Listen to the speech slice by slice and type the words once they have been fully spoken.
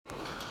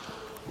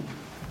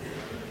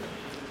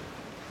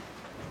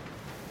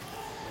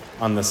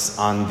on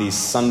these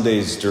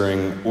Sundays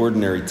during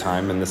ordinary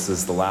time, and this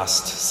is the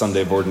last Sunday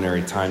of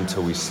ordinary time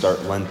till we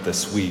start Lent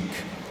this week.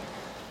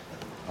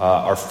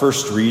 Our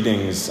first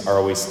readings are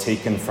always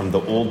taken from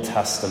the Old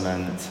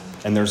Testament,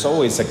 and there's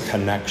always a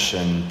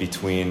connection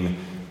between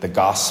the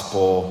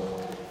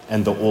Gospel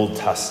and the Old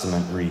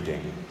Testament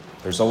reading.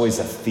 There's always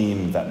a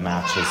theme that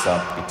matches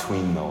up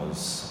between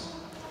those.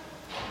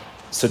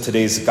 So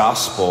today's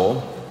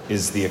Gospel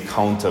is the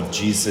account of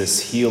Jesus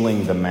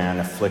healing the man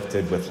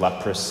afflicted with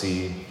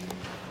leprosy.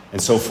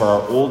 And so for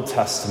our Old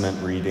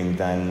Testament reading,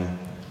 then,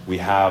 we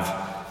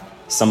have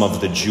some of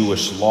the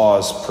Jewish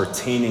laws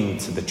pertaining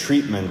to the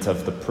treatment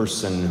of the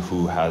person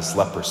who has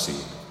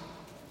leprosy.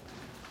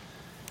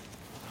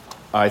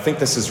 I think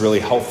this is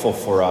really helpful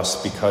for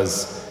us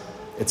because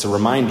it's a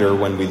reminder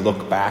when we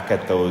look back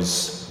at the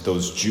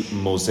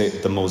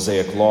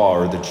Mosaic Law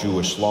or the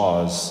Jewish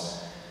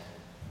laws.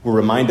 We're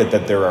reminded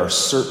that there are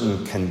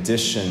certain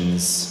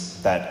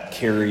conditions that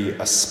carry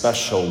a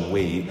special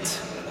weight.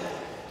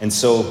 And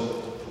so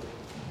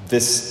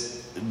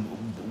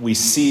we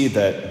see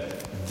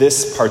that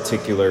this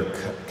particular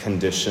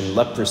condition,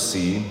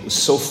 leprosy, was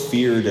so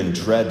feared and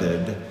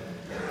dreaded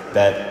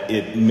that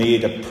it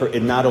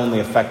not only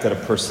affected a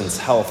person's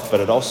health, but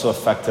it also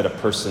affected a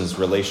person's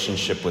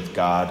relationship with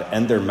God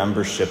and their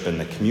membership in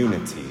the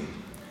community.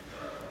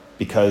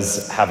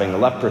 Because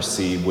having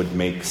leprosy would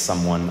make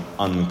someone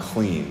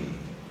unclean.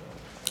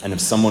 And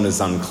if someone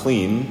is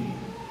unclean,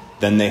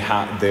 then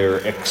they're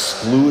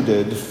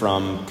excluded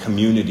from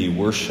community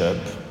worship.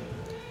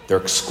 They're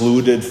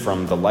excluded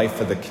from the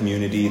life of the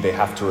community. They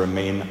have to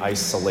remain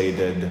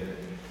isolated.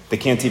 They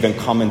can't even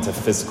come into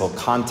physical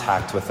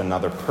contact with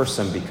another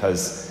person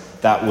because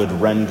that would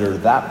render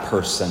that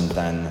person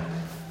then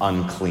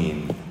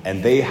unclean.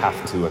 And they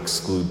have to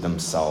exclude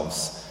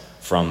themselves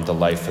from the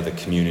life of the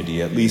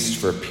community, at least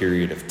for a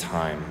period of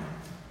time.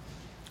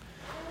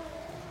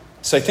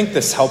 So I think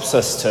this helps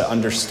us to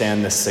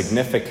understand the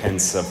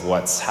significance of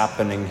what's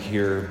happening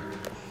here.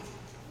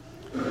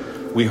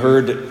 We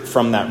heard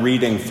from that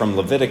reading from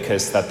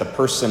Leviticus that the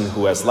person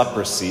who has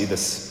leprosy,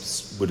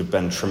 this would have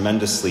been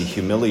tremendously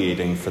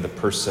humiliating for the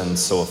person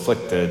so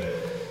afflicted.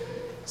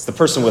 It's the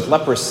person with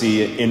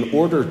leprosy, in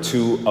order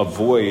to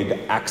avoid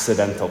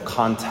accidental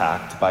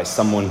contact by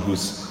someone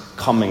who's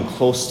coming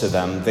close to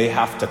them, they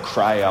have to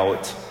cry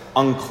out,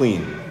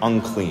 "Unclean,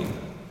 unclean."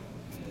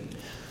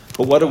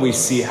 But what do we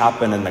see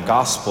happen in the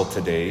gospel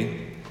today?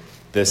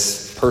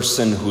 This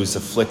person who's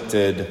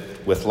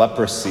afflicted with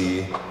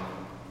leprosy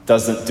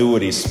doesn't do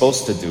what he's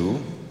supposed to do,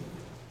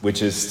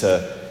 which is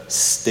to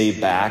stay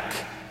back,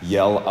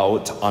 yell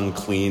out,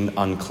 "Unclean,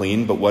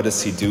 unclean." But what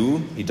does he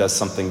do? He does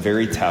something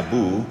very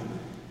taboo.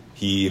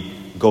 He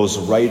goes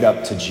right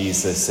up to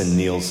Jesus and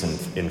kneels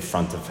in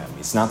front of him.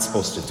 He's not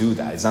supposed to do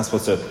that. He's not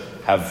supposed to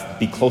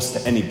be close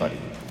to anybody.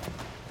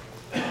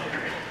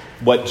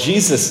 What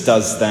Jesus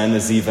does then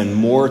is even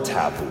more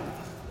taboo.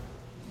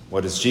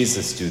 What does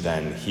Jesus do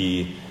then?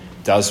 He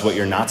does what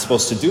you're not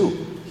supposed to do.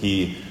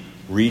 He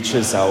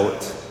reaches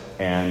out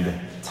and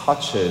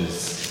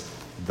touches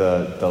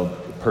the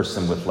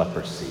person with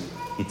leprosy.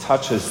 He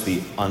touches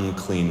the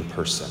unclean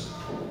person.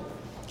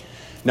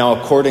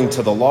 Now, according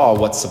to the law,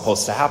 what's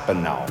supposed to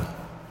happen now?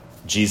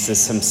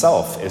 Jesus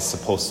himself is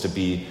supposed to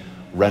be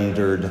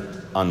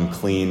rendered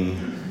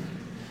unclean,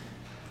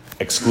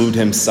 exclude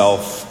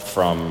himself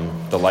from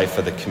the life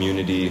of the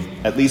community,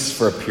 at least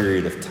for a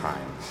period of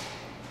time.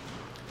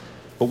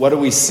 But what do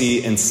we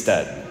see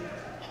instead?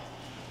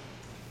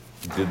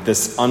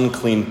 This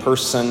unclean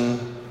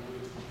person,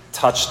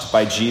 touched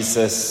by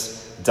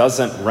Jesus,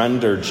 doesn't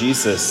render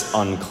Jesus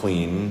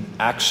unclean.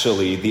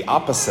 Actually, the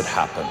opposite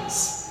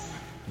happens.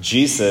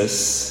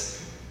 Jesus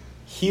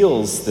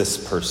heals this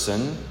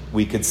person.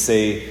 We could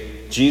say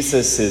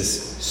Jesus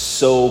is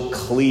so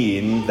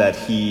clean that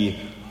he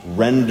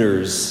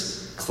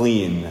renders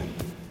clean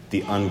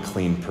the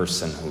unclean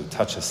person who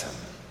touches him.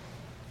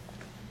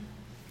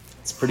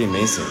 It's pretty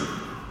amazing.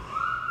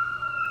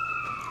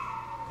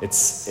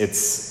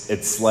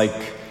 It's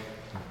like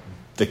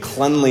the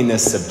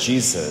cleanliness of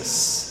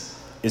Jesus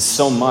is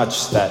so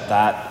much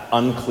that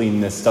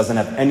uncleanness doesn't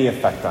have any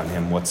effect on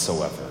him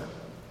whatsoever.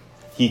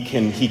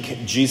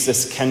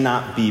 Jesus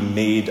cannot be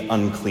made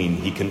unclean.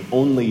 He can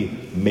only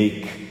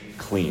make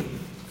clean.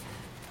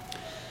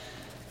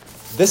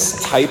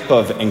 This type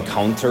of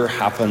encounter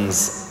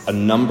happens a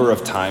number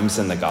of times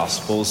in the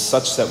Gospels,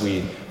 such that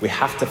we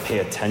have to pay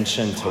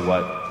attention to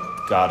what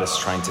God is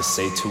trying to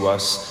say to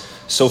us.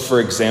 So, for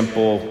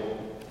example,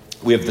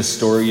 we have the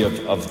story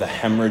of the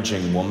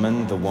hemorrhaging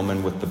woman, the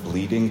woman with the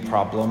bleeding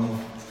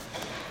problem.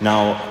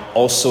 Now,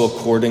 also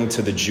according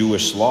to the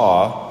Jewish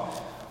law,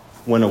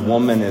 when a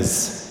woman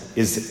is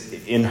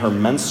in her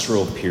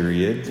menstrual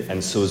period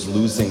and so is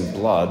losing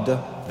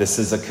blood, this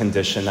is a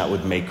condition that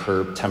would make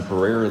her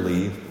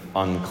temporarily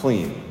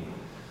unclean.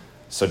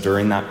 So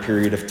during that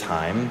period of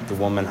time, the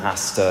woman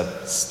has to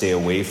stay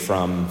away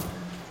from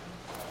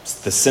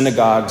the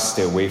synagogue,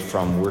 stay away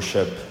from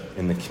worship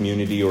in the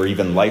community or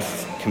even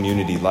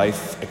community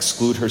life,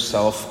 exclude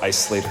herself,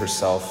 isolate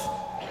herself.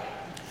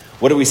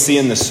 What do we see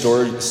in the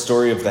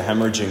story of the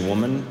hemorrhaging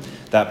woman?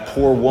 That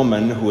poor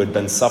woman who had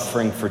been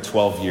suffering for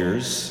 12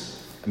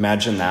 years.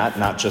 Imagine that,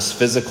 not just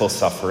physical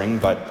suffering,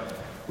 but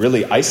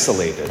really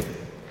isolated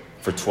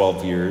for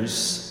 12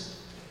 years,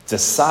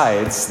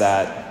 decides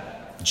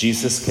that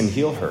Jesus can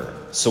heal her.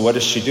 So what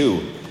does she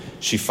do?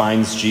 She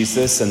finds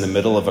Jesus in the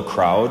middle of a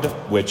crowd,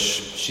 which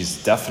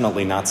she's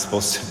definitely not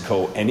supposed to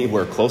go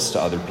anywhere close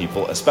to other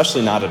people,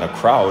 especially not in a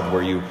crowd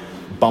where you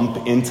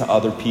bump into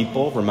other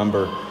people.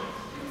 Remember,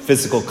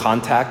 physical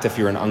contact, if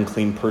you're an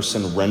unclean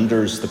person,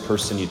 renders the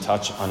person you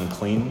touch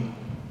unclean.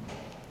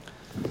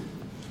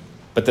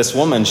 But this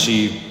woman,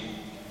 she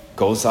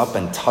goes up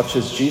and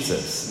touches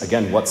Jesus.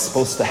 Again, what's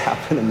supposed to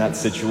happen in that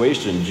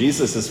situation?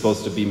 Jesus is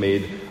supposed to be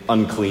made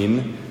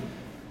unclean,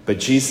 but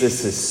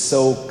Jesus is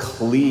so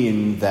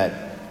clean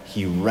that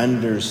he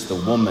renders the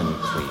woman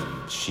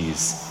clean.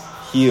 She's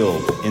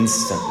healed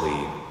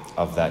instantly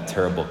of that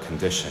terrible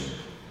condition.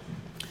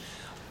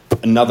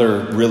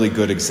 Another really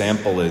good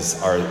example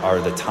are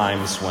the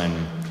times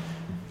when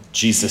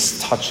Jesus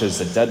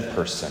touches a dead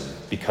person,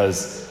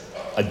 because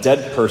a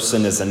dead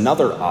person is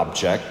another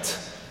object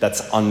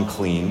that's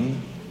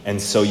unclean,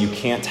 and so you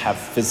can't have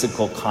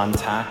physical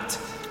contact,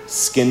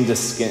 skin to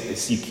skin.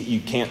 You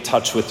can't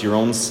touch with your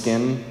own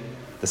skin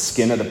the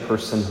skin of the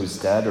person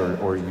who's dead,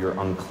 or you're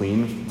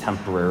unclean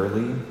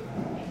temporarily.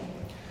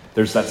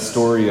 There's that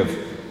story of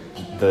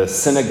the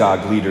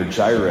synagogue leader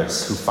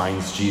Jairus, who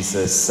finds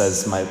Jesus,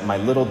 says, my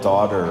little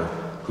daughter,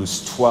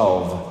 who's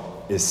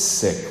 12, is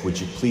sick. Would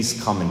you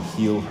please come and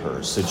heal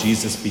her? So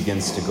Jesus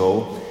begins to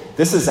go.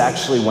 This is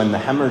actually when the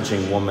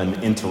hemorrhaging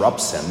woman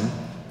interrupts him.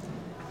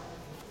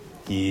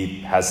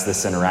 He has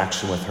this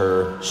interaction with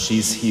her.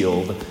 She's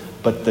healed.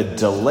 But the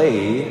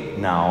delay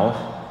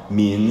now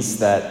means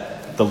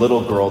that the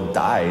little girl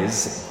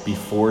dies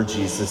before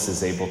Jesus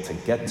is able to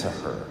get to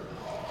her.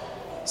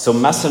 So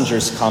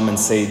messengers come and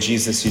say,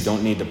 Jesus, you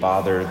don't need to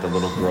bother. The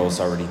little girl's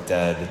already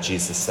dead.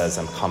 Jesus says,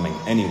 I'm coming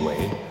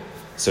anyway.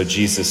 So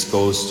Jesus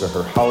goes to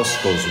her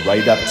house, goes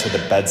right up to the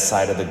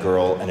bedside of the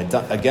girl, and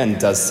again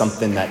does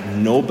something that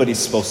nobody's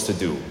supposed to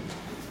do.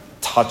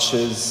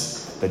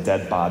 Touches the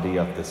dead body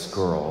of this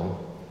girl.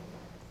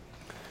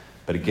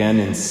 But again,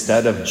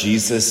 instead of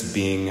Jesus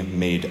being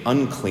made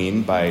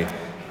unclean by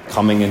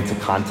coming into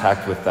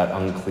contact with that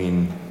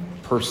unclean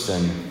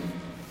person,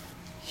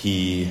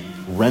 he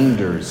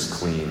renders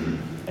clean,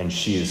 and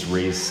she is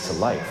raised to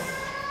life.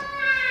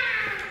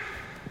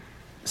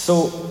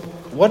 So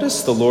what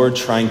is the Lord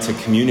trying to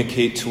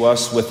communicate to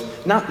us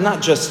with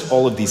not just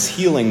all of these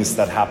healings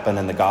that happen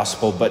in the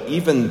gospel, but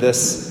even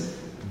this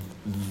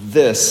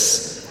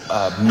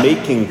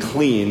making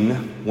clean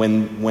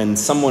when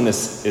someone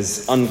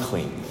is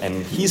unclean,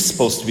 and he's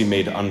supposed to be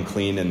made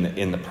unclean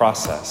in the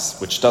process,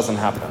 which doesn't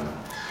happen.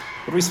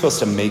 What are we supposed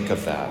to make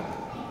of that?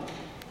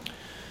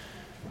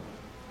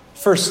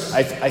 First,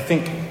 I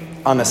think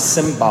on a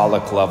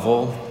symbolic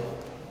level,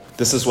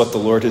 this is what the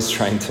Lord is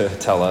trying to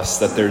tell us,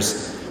 that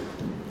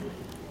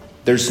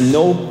there's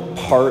no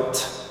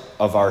part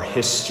of our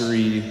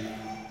history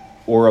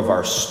or of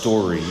our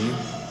story,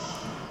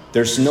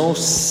 there's no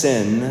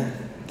sin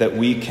that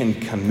we can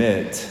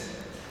commit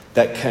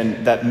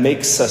that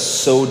makes us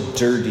so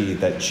dirty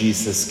that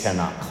Jesus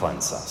cannot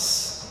cleanse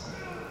us.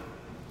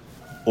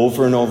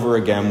 Over and over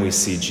again, we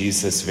see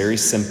Jesus very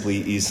simply,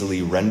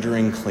 easily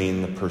rendering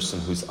clean the person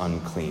who's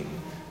unclean.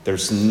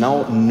 There's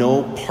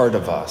no part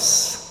of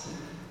us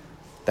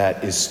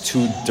that is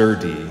too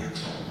dirty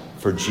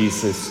for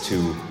Jesus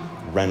to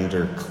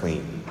render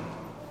clean.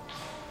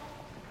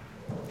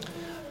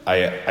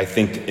 I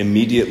think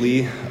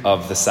immediately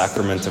of the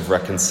sacrament of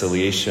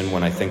reconciliation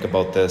when I think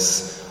about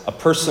this. A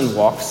person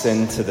walks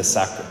into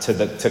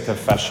to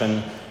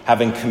confession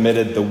having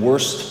committed the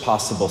worst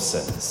possible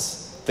sins.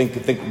 We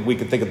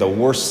could think of the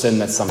worst sin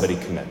that somebody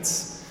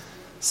commits.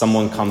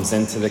 Someone comes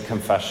into the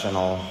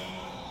confessional,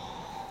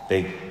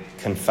 they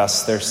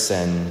confess their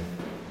sin,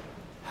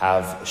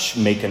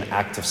 make an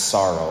act of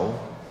sorrow,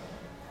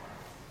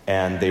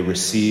 and they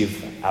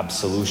receive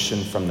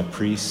absolution from the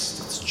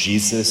priest. It's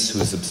Jesus who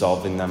is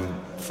absolving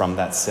them from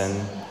that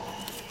sin.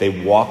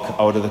 They walk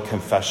out of the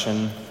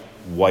confession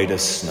white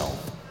as snow.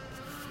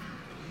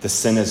 The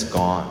sin is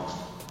gone.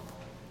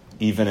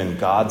 Even in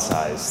God's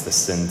eyes, the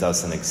sin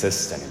doesn't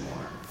exist anymore.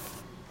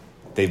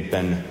 They've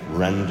been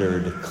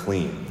rendered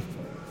clean.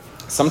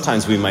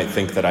 Sometimes we might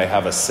think that I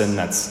have a sin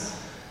that's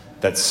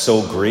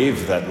so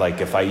grave that, like,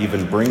 if I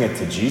even bring it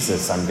to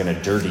Jesus, I'm going to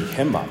dirty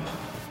him up.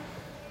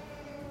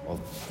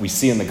 Well, we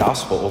see in the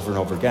gospel over and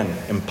over again,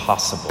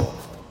 impossible.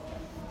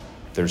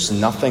 There's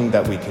nothing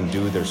that we can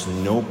do. There's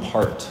no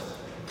part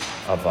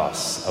of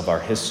us, of our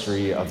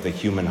history, of the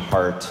human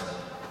heart,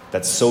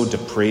 that's so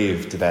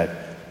depraved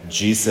that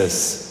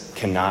Jesus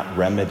cannot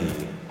remedy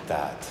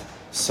that.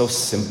 So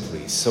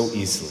simply, so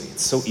easily.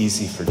 It's so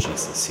easy for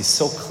Jesus. He's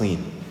so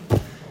clean.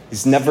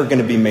 He's never going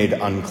to be made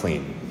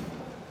unclean.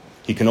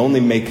 He can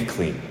only make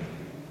clean.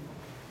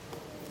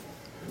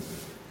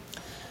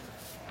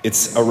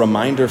 It's a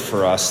reminder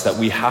for us that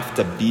we have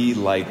to be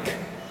like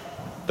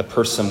the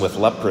person with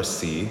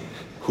leprosy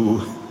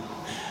who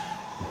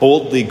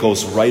boldly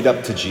goes right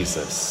up to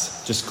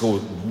Jesus. Just go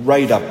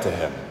right up to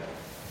him.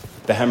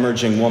 The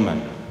hemorrhaging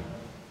woman,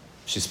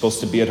 she's supposed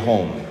to be at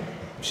home.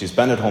 She's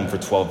been at home for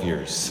 12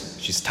 years.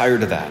 She's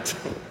tired of that.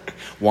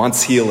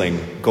 Wants healing,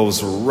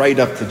 goes right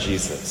up to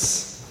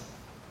Jesus.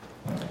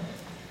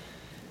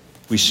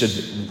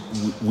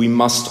 We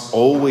must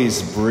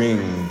always bring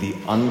the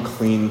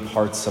unclean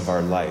parts of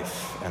our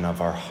life and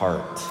of our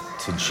heart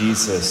to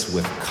Jesus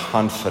with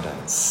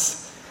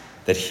confidence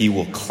that he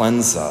will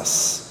cleanse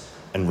us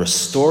and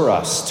restore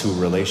us to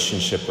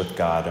relationship with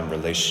God and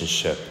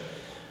relationship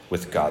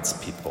with God's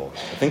people.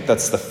 I think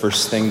that's the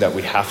first thing that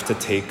we have to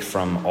take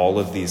from all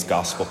of these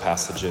gospel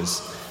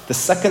passages. The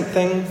second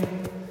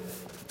thing,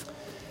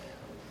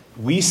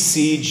 we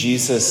see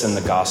Jesus in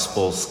the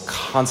Gospels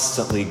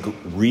constantly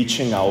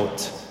reaching out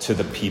to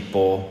the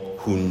people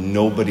who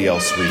nobody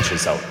else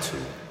reaches out to.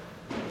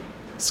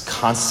 He's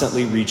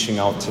constantly reaching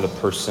out to the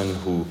person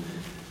who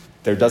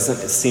there doesn't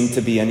seem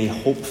to be any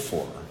hope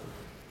for.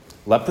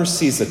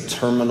 Leprosy is a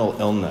terminal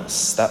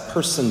illness. That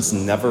person's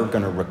never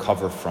going to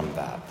recover from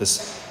that.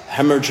 This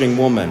hemorrhaging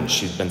woman,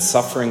 she's been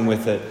suffering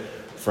with it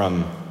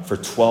for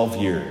 12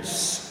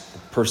 years.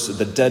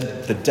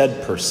 The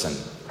dead person.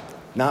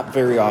 Not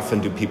very often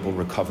do people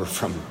recover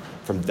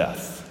from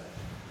death.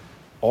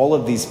 All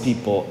of these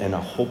people in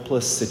a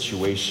hopeless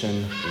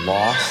situation,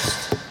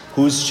 lost.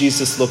 Who's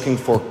Jesus looking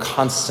for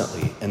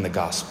constantly in the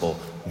gospel?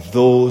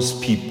 Those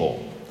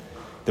people.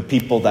 The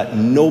people that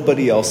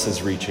nobody else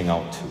is reaching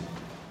out to.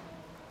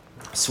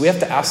 So we have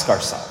to ask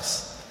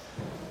ourselves,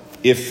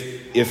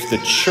 if the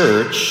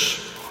church,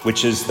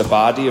 which is the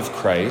body of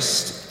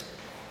Christ,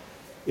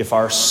 if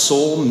our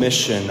sole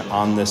mission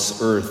on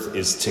this earth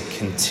is to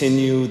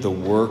continue the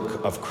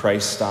work of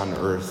Christ on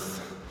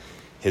earth,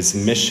 his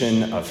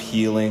mission of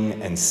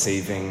healing and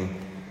saving,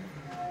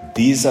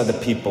 these are the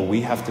people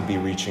we have to be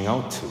reaching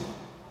out to.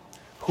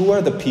 Who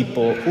are the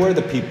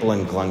people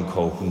in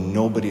Glencoe who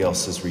nobody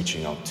else is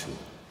reaching out to?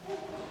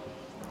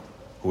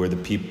 Who are the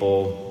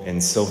people in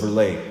Silver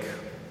Lake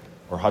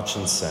or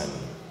Hutchinson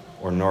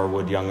or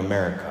Norwood Young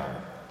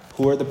America?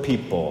 Who are the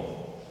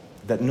people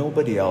that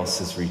nobody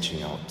else is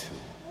reaching out to?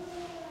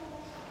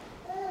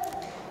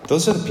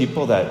 Those are the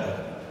people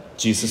that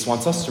Jesus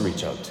wants us to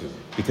reach out to,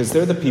 because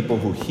they're the people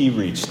who he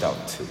reached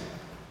out to.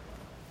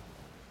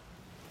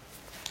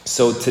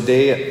 So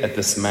today at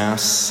this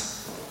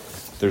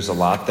Mass, there's a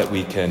lot that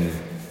we can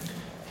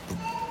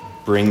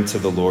bring to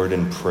the Lord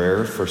in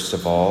prayer. First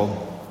of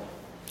all,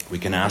 we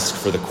can ask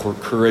for the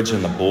courage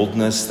and the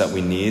boldness that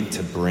we need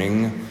to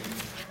bring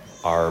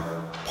our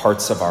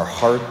parts of our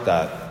heart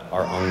that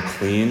are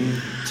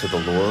unclean to the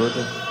Lord,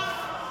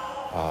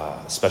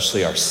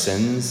 especially our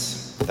sins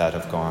that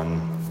have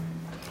gone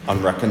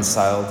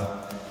unreconciled.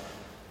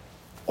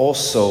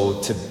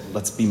 Also,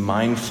 let's be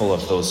mindful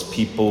of those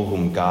people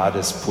whom God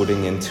is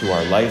putting into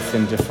our life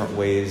in different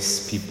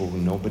ways, people who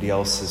nobody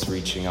else is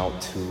reaching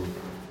out to.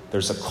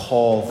 There's a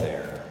call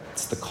there.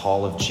 It's the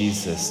call of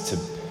Jesus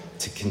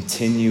to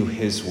continue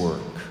his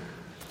work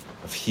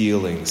of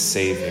healing,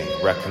 saving,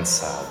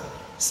 reconciling.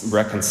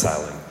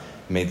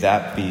 May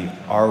that be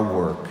our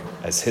work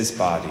as his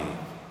body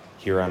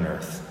here on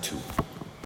earth too.